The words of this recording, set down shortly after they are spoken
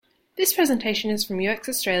This presentation is from UX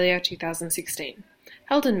Australia 2016,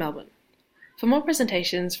 held in Melbourne. For more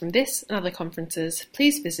presentations from this and other conferences,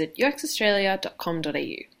 please visit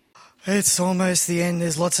uxaustralia.com.au. It's almost the end.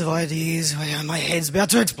 There's lots of ideas. My head's about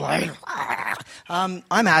to explode. I'm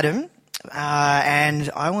Adam, and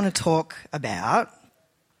I want to talk about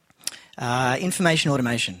information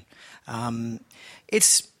automation.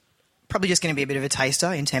 It's probably just going to be a bit of a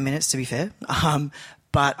taster in 10 minutes, to be fair.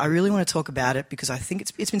 But I really want to talk about it because I think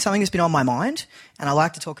it's been something that's been on my mind, and I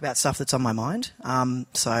like to talk about stuff that's on my mind.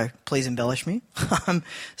 So please embellish me.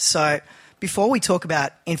 So before we talk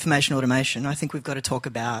about information automation, I think we've got to talk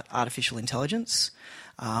about artificial intelligence.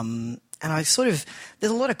 And there's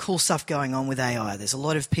a lot of cool stuff going on with AI. There's a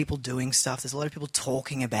lot of people doing stuff. There's a lot of people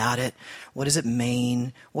talking about it. What does it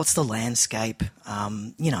mean? What's the landscape?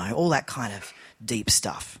 All that kind of deep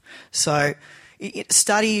stuff. So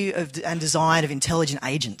study of and design of intelligent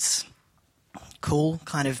agents. Cool,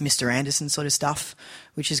 kind of Mr. Anderson sort of stuff,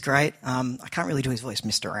 which is great. I can't really do his voice,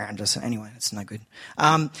 Mr. Anderson. Anyway, it's no good.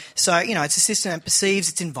 It's a system that perceives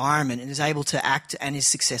its environment and is able to act and is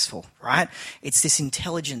successful, right? It's this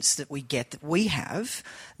intelligence that we get, that we have,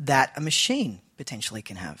 that a machine potentially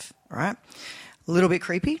can have, right? A little bit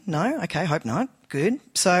creepy? No? Okay, hope not. Good.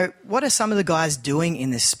 So what are some of the guys doing in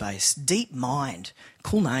this space? DeepMind.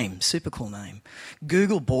 Cool name, super cool name.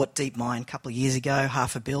 Google bought DeepMind a couple of years ago,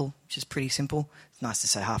 $500 million, which is pretty simple. It's nice to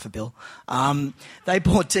say $500 million. They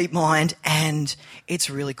bought DeepMind, and it's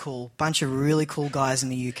really cool. Bunch of really cool guys in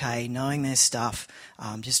the UK knowing their stuff,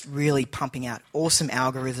 just really pumping out awesome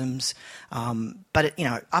algorithms. But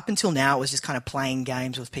up until now, it was just kind of playing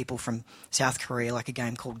games with people from South Korea, like a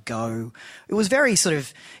game called Go. It was very sort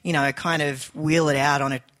of, kind of wheel it out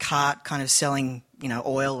on a cart, kind of selling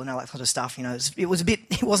oil and all that sort of stuff. It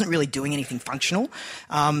wasn't really doing anything functional.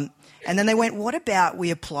 And then they went, what about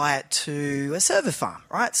we apply it to a server farm,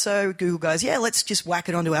 right? So Google goes, yeah, let's just whack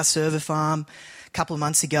it onto our server farm a couple of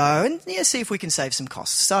months ago and see if we can save some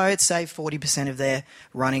costs. So it saved 40% of their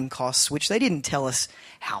running costs, which they didn't tell us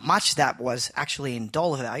how much that was actually in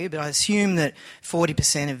dollar value, but I assume that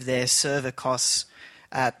 40% of their server costs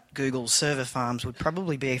at Google's server farms would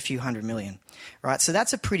probably be a few $100 million, right? So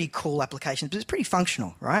that's a pretty cool application, but it's pretty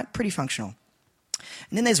functional, right? Pretty functional.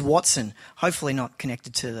 And then there's Watson, hopefully not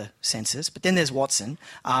connected to the census, but then there's Watson.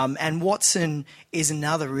 And Watson is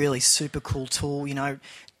another really super cool tool,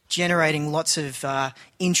 generating lots of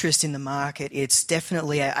interest in the market. It's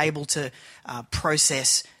definitely able to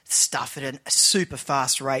process stuff at a super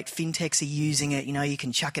fast rate. Fintechs are using it. You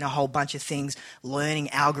can chuck in a whole bunch of things, learning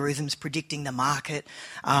algorithms, predicting the market.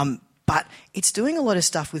 But it's doing a lot of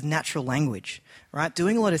stuff with natural language, right?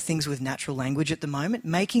 Doing a lot of things with natural language at the moment,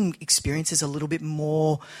 making experiences a little bit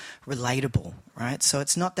more relatable, right? So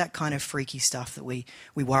it's not that kind of freaky stuff that we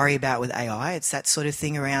worry about with AI. It's that sort of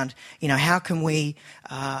thing around, how can we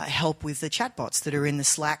help with the chatbots that are in the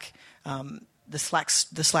Slack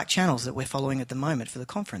channels that we're following at the moment for the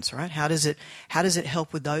conference, right? How does it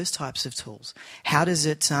help with those types of tools? How does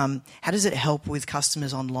it help with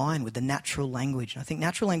customers online with the natural language? And I think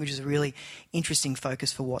natural language is a really interesting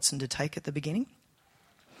focus for Watson to take at the beginning.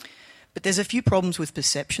 But there's a few problems with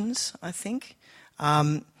perceptions, I think.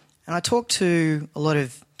 And I talked to a lot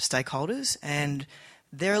of stakeholders, and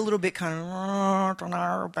they're a little bit kind of, I don't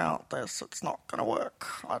know about this, it's not going to work.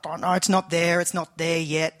 I don't know, it's not there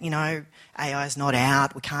yet, AI's not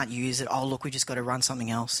out, we can't use it, oh look, we just got to run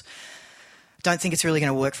something else. Don't think it's really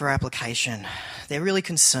going to work for our application. They're really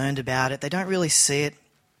concerned about it, they don't really see it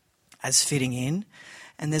as fitting in,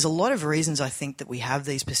 and there's a lot of reasons I think that we have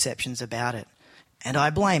these perceptions about it. And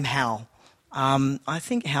I blame Hal. I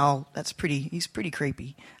think Hal, he's pretty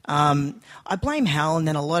creepy. I blame Hal and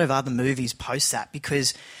then a lot of other movies post that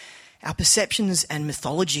because our perceptions and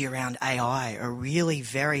mythology around AI are really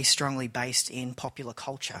very strongly based in popular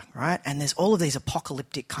culture, right? And there's all of these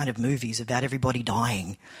apocalyptic kind of movies about everybody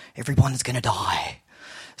dying. Everyone's going to die.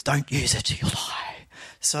 Don't use it, you'll die.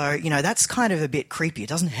 So, that's kind of a bit creepy. It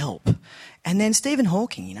doesn't help. And then Stephen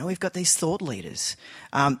Hawking, we've got these thought leaders,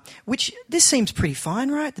 which this seems pretty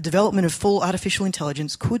fine, right? The development of full artificial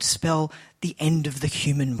intelligence could spell the end of the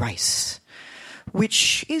human race,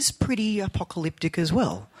 which is pretty apocalyptic as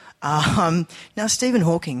well. Now, Stephen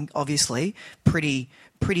Hawking, obviously, pretty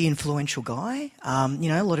influential guy.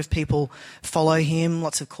 A lot of people follow him,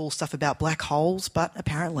 lots of cool stuff about black holes, but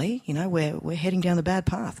apparently, we're heading down the bad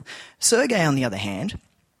path. Sergey, on the other hand,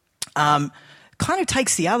 kind of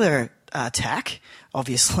takes the other tack,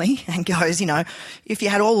 obviously, and goes, if you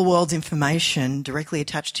had all the world's information directly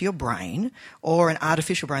attached to your brain, or an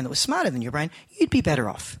artificial brain that was smarter than your brain, you'd be better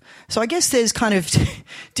off. So I guess there's kind of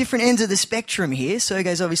different ends of the spectrum here.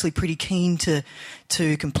 Sergey's obviously pretty keen to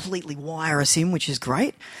completely wire us in, which is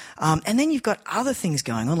great. And then you've got other things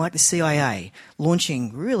going on, like the CIA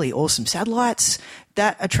launching really awesome satellites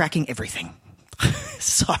that are tracking everything.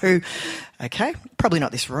 So, okay, probably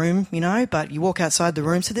not this room, but you walk outside the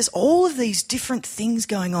room. So there's all of these different things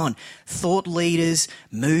going on. Thought leaders,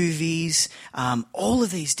 movies, all of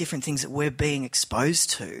these different things that we're being exposed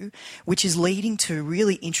to, which is leading to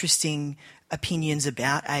really interesting opinions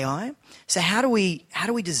about AI. So how do we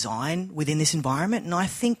design within this environment? And I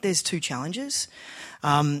think there's two challenges.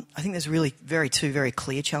 I think there's really two very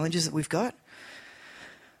clear challenges that we've got.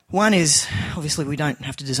 One is, obviously, we don't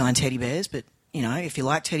have to design teddy bears, but if you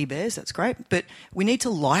like teddy bears, that's great. But we need to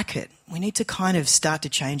like it. We need to kind of start to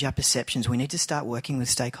change our perceptions. We need to start working with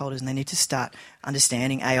stakeholders, and they need to start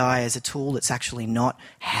understanding AI as a tool that's actually not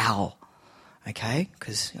HAL, okay?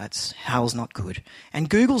 Because HAL's not good. And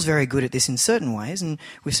Google's very good at this in certain ways, and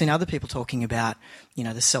we've seen other people talking about,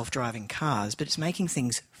 the self-driving cars, but it's making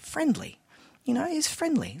things friendly. He's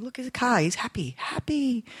friendly. Look at the car. He's happy.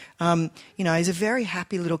 He's a very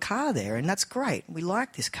happy little car there, and that's great. We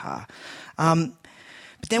like this car.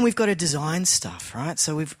 But then we've got to design stuff, right?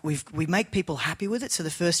 So we make people happy with it. So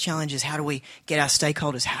the first challenge is, how do we get our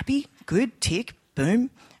stakeholders happy? Good, tick,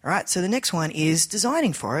 boom. All right, so the next one is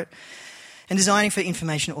designing for it. And designing for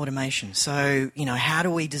information automation. So, how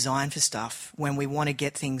do we design for stuff when we want to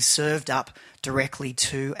get things served up directly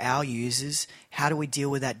to our users? How do we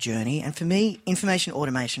deal with that journey? And for me, information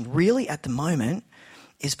automation really at the moment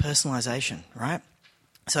is personalisation, right?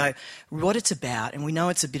 So what it's about, and we know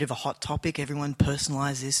it's a bit of a hot topic, everyone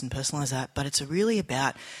personalise this and personalise that, but it's really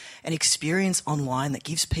about an experience online that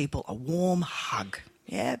gives people a warm hug.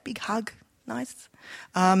 Yeah, big hug. Nice.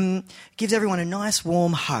 Gives everyone a nice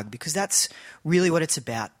warm hug, because that's really what it's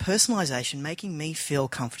about. Personalisation, making me feel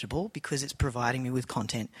comfortable because it's providing me with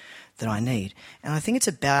content that I need. And I think it's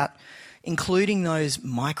about including those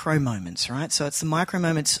micro moments, right? So it's the micro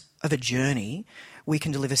moments of a journey we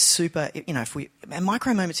can deliver and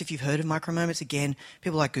micro moments, if you've heard of micro moments, again,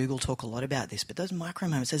 people like Google talk a lot about this, but those micro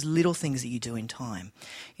moments, those little things that you do in time,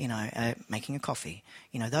 making a coffee,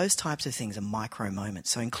 those types of things are micro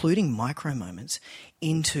moments. So including micro moments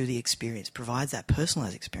into the experience provides that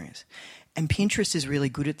personalised experience. And Pinterest is really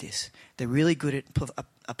good at this. They're really good at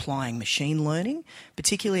applying machine learning,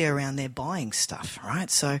 particularly around their buying stuff,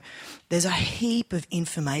 right? So there's a heap of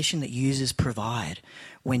information that users provide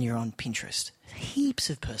when you're on Pinterest. Heaps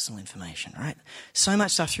of personal information, right? So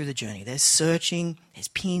much stuff through the journey. There's searching, there's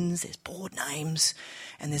pins, there's board names,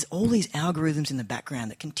 and there's all these algorithms in the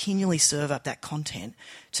background that continually serve up that content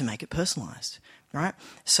to make it personalised, right?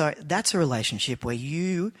 So that's a relationship where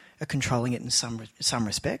you are controlling it in some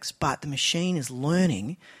respects, but the machine is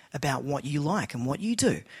learning about what you like and what you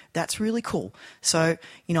do. That's really cool. So,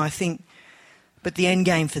 I think... But the end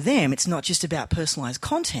game for them, it's not just about personalised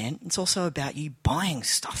content, it's also about you buying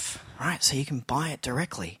stuff, right? So you can buy it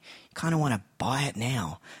directly. You kind of want to buy it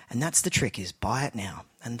now. And that's the trick, is buy it now.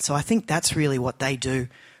 And so I think that's really what they do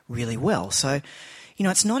really well. So,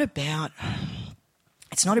 it's not about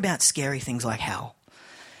scary things like HAL.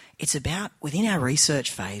 It's about, within our research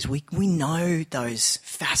phase, we know those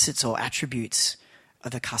facets or attributes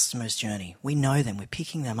of a customer's journey. We know them. We're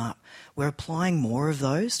picking them up. We're applying more of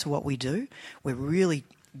those to what we do. We're really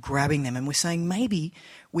grabbing them and we're saying maybe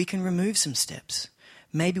we can remove some steps.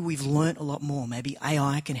 Maybe we've learnt a lot more. Maybe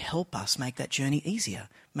AI can help us make that journey easier,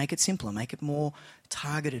 make it simpler, make it more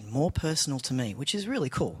targeted, more personal to me, which is really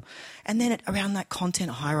cool. And then around that content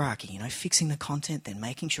hierarchy, fixing the content, then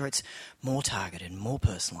making sure it's more targeted, more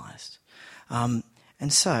personalised. And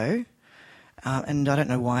I don't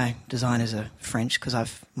know why designers are French, because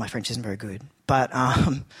my French isn't very good. But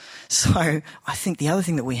so I think the other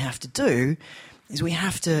thing that we have to do is we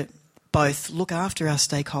have to both look after our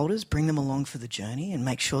stakeholders, bring them along for the journey, and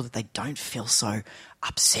make sure that they don't feel so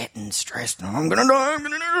upset and stressed. I'm going to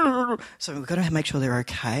die. So we've got to make sure they're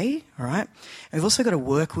okay, all right? And we've also got to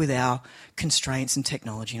work with our constraints and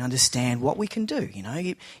technology and understand what we can do.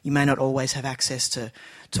 You may not always have access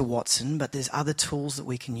to Watson, but there's other tools that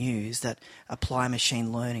we can use that apply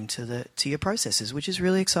machine learning to your processes, which is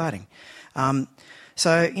really exciting.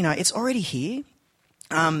 So it's already here.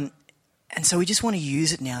 And so we just want to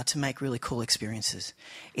use it now to make really cool experiences.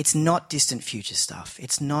 It's not distant future stuff.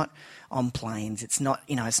 It's not on planes. It's not,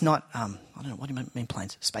 it's not, I don't know, what do you mean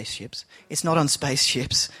planes? Spaceships. It's not on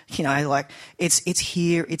spaceships. It's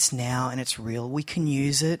here, it's now, and it's real. We can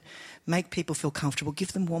use it, make people feel comfortable,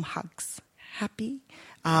 give them warm hugs, happy.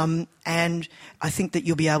 And I think that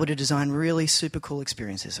you'll be able to design really super cool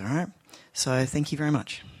experiences, all right? So thank you very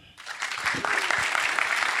much.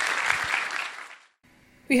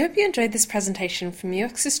 We hope you enjoyed this presentation from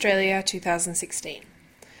UX Australia 2016.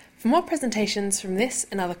 For more presentations from this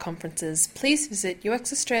and other conferences, please visit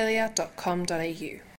uxaustralia.com.au.